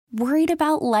Worried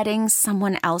about letting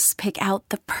someone else pick out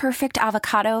the perfect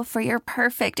avocado for your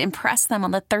perfect impress them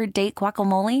on the third date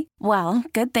guacamole? Well,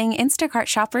 good thing Instacart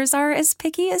shoppers are as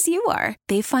picky as you are.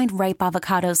 They find ripe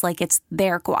avocados like it's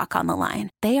their guac on the line.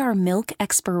 They are milk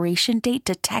expiration date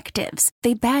detectives.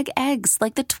 They bag eggs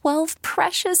like the 12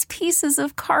 precious pieces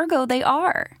of cargo they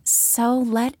are. So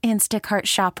let Instacart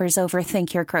shoppers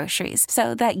overthink your groceries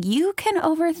so that you can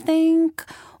overthink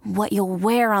what you'll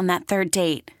wear on that third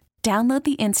date. Download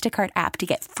the Instacart app to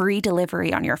get free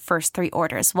delivery on your first 3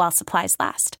 orders while supplies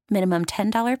last. Minimum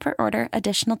 $10 per order.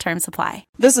 Additional terms apply.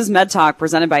 This is Med Talk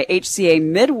presented by HCA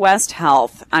Midwest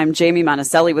Health. I'm Jamie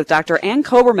Monticelli with Dr. Ann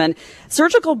Kobbermann,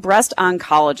 surgical breast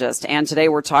oncologist. And today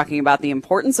we're talking about the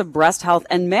importance of breast health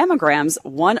and mammograms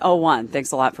 101.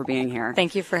 Thanks a lot for being here.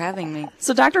 Thank you for having me.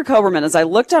 So Dr. Kobbermann, as I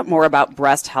looked up more about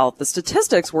breast health, the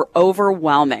statistics were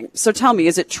overwhelming. So tell me,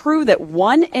 is it true that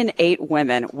 1 in 8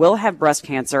 women will have breast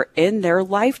cancer in their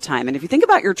lifetime? And if you think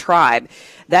about your tribe,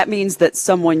 that means that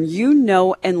someone you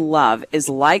know and love is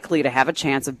likely to have a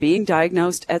chance of being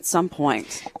diagnosed at some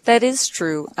point. That is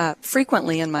true.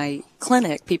 Frequently in my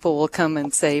clinic, people will come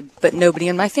and say, but nobody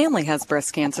in my family has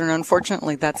breast cancer. And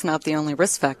unfortunately, that's not the only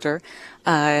risk factor.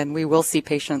 And we will see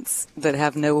patients that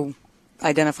have no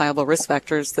identifiable risk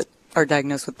factors that are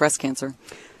diagnosed with breast cancer.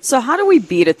 So how do we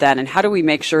beat it then, and how do we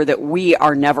make sure that we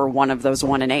are never one of those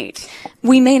 1 in 8?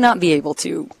 We may not be able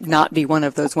to not be one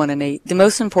of those 1 in 8. The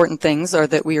most important things are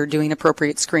that we are doing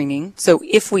appropriate screening. So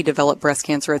if we develop breast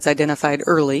cancer, it's identified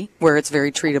early, where it's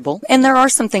very treatable. And there are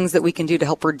some things that we can do to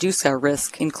help reduce our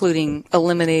risk, including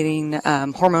eliminating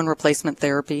hormone replacement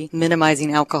therapy,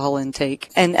 minimizing alcohol intake,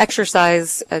 and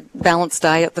exercise, a balanced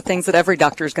diet, the things that every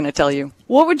doctor is going to tell you.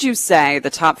 What would you say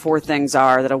the top 4 things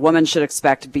are that a woman should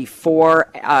expect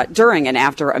before, during, and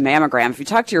after a mammogram? If you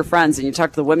talk to your friends and you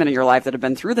talk to the women in your life that have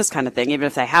been through this kind of thing, even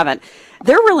if they haven't,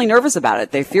 they're really nervous about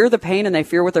it. They fear the pain and they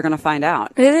fear what they're going to find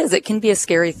out. It is. It can be a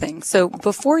scary thing. So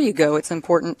before you go, it's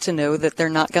important to know that they're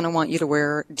not going to want you to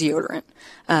wear deodorant.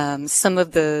 Some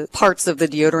of the parts of the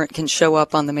deodorant can show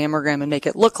up on the mammogram and make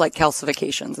it look like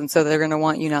calcifications, and so they're going to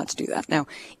want you not to do that. Now,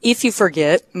 if you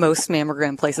forget, most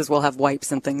mammogram places will have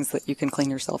wipes and things that you can clean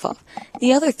yourself off.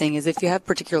 The other thing is if you have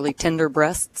particularly tender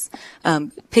breasts,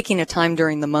 picking a time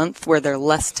during the month where they're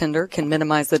less tender can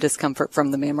minimize the discomfort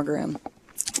from the mammogram.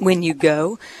 When you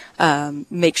go,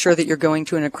 make sure that you're going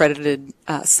to an accredited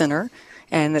center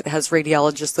and that has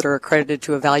radiologists that are accredited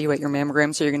to evaluate your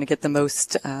mammogram, so you're going to get the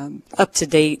most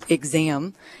up-to-date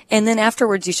exam. And then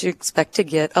afterwards, you should expect to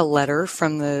get a letter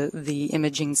from the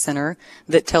imaging center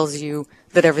that tells you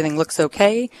that everything looks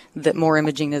okay, that more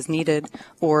imaging is needed,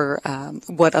 or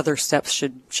what other steps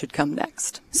should come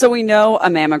next. So we know a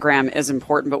mammogram is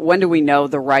important, but when do we know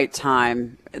the right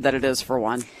time that it is for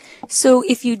one? So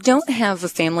if you don't have a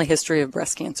family history of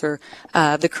breast cancer,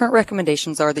 the current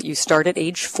recommendations are that you start at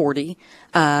age 40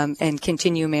 and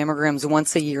continue mammograms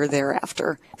once a year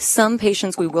thereafter. Some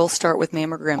patients we will start with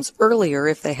mammograms earlier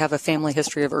if they have a family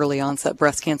history of early onset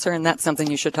breast cancer, and that's something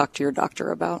you should talk to your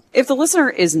doctor about. If the listener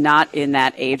is not in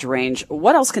that age range,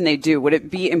 what else can they do? Would it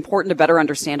be important to better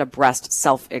understand a breast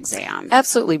self-exam?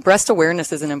 Absolutely. Breast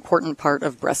awareness is an important part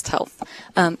of breast health.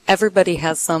 Everybody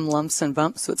has some lumps and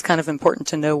bumps, so it's kind of important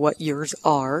to know what yours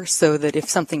are so that if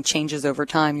something changes over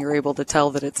time, you're able to tell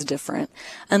that it's different.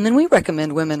 And then we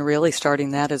recommend women really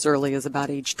starting that as early as about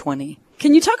age 20.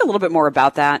 Can you talk a little bit more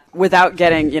about that without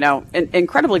getting,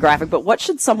 incredibly graphic, but what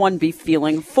should someone be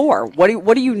feeling for?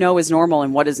 What do you know is normal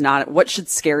and what is not? What should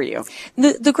scare you?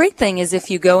 The great thing is if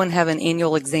you go and have an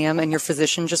annual exam and your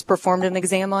physician just performed an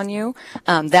exam on you,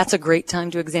 that's a great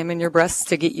time to examine your breasts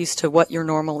to get used to what your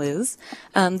normal is.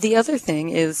 The other thing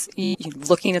is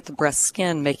looking at the breast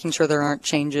skin, making sure there aren't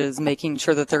changes, making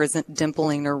sure that there isn't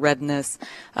dimpling or redness,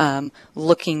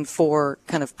 looking for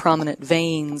kind of prominent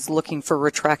veins, looking for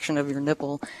retraction of your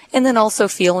nipple, and then also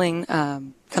feeling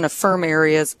kind of firm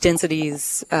areas,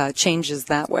 densities, changes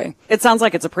that way. It sounds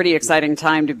like it's a pretty exciting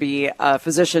time to be a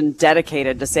physician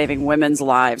dedicated to saving women's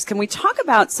lives. Can we talk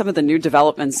about some of the new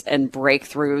developments and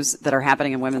breakthroughs that are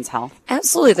happening in women's health?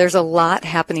 Absolutely. There's a lot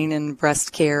happening in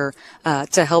breast care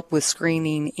to help with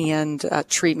screening and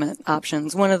treatment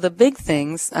options. One of the big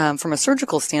things from a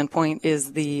surgical standpoint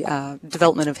is the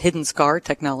development of hidden scar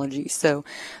technology. So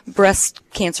breast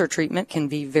cancer treatment can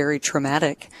be very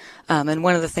traumatic. And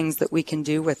one of the things that we can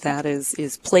do with that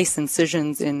is place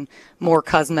incisions in more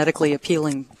cosmetically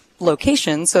appealing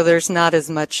locations, so there's not as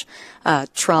much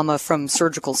trauma from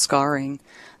surgical scarring.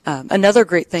 Another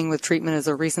great thing with treatment is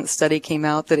a recent study came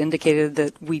out that indicated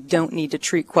that we don't need to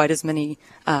treat quite as many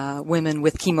women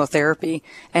with chemotherapy,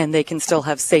 and they can still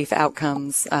have safe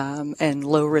outcomes and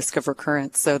low risk of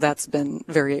recurrence. So that's been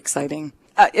very exciting.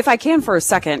 If I can for a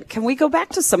second, can we go back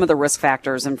to some of the risk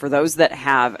factors? And for those that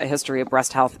have a history of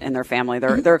breast health in their family,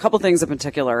 there are a couple things in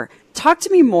particular. Talk to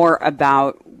me more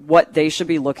about what they should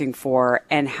be looking for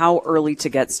and how early to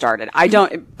get started. I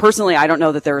don't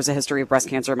know that there is a history of breast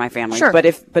cancer in my family. Sure. But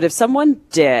if someone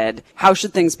did, how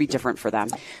should things be different for them?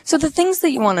 So the things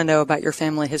that you want to know about your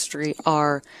family history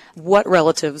are what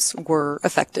relatives were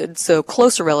affected. So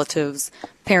closer relatives,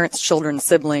 parents, children,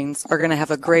 siblings are going to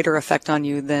have a greater effect on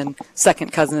you than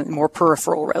second cousin, more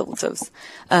peripheral relatives.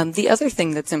 The other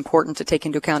thing that's important to take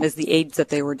into account is the age that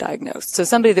they were diagnosed. So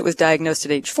somebody that was diagnosed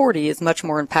at age 40 is much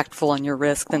more impactful on your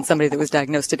risk than somebody that was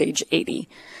diagnosed at age 80.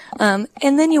 And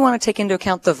then you want to take into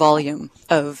account the volume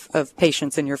of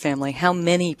patients in your family. How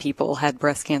many people had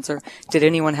breast cancer? Did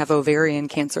anyone have ovarian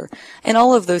cancer? And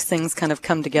all of those things kind of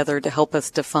come together to help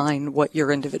us define what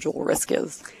your individual risk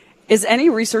is. Is any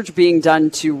research being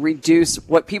done to reduce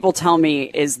what people tell me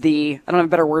is I don't have a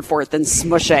better word for it than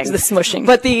smushing. The smushing.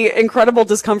 But the incredible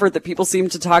discomfort that people seem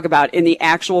to talk about in the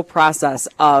actual process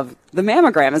of the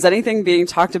mammogram. Is anything being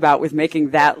talked about with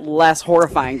making that less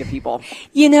horrifying to people?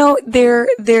 You know, there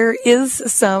is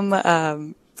some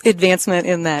advancement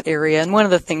in that area. And one of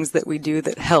the things that we do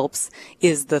that helps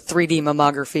is the 3D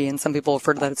mammography, and some people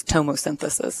refer to that as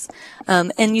tomosynthesis.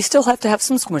 And you still have to have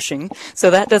some smushing, so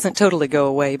that doesn't totally go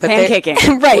away. But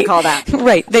pancaking, right, we call that.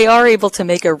 Right. They are able to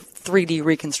make a 3D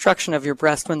reconstruction of your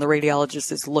breast when the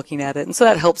radiologist is looking at it. And so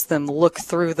that helps them look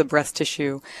through the breast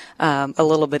tissue a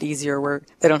little bit easier, where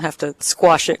they don't have to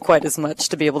squash it quite as much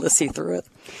to be able to see through it.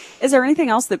 Is there anything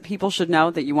else that people should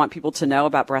know that you want people to know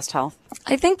about breast health?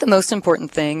 I think the most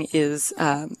important thing is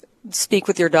speak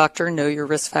with your doctor, know your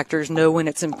risk factors, know when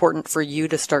it's important for you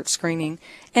to start screening,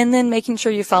 and then making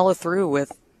sure you follow through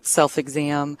with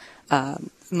self-exam,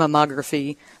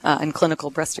 mammography, and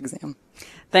clinical breast exam.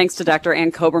 Thanks to Dr.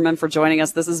 Ann Kobbermann for joining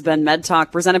us. This has been Med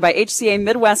Talk presented by HCA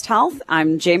Midwest Health.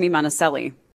 I'm Jamie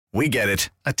Monticelli. We get it.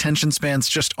 Attention spans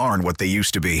just aren't what they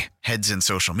used to be. Heads in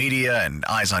social media and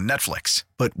eyes on Netflix.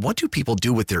 But what do people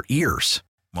do with their ears?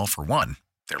 Well, for one,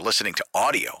 they're listening to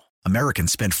audio.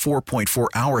 Americans spend 4.4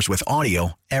 hours with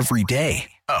audio every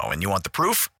day. Oh, and you want the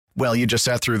proof? Well, you just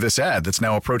sat through this ad that's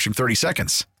now approaching 30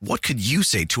 seconds. What could you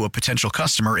say to a potential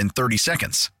customer in 30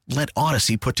 seconds? Let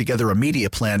Odyssey put together a media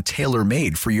plan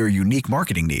tailor-made for your unique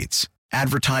marketing needs.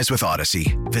 Advertise with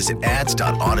Odyssey. Visit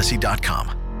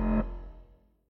ads.odyssey.com.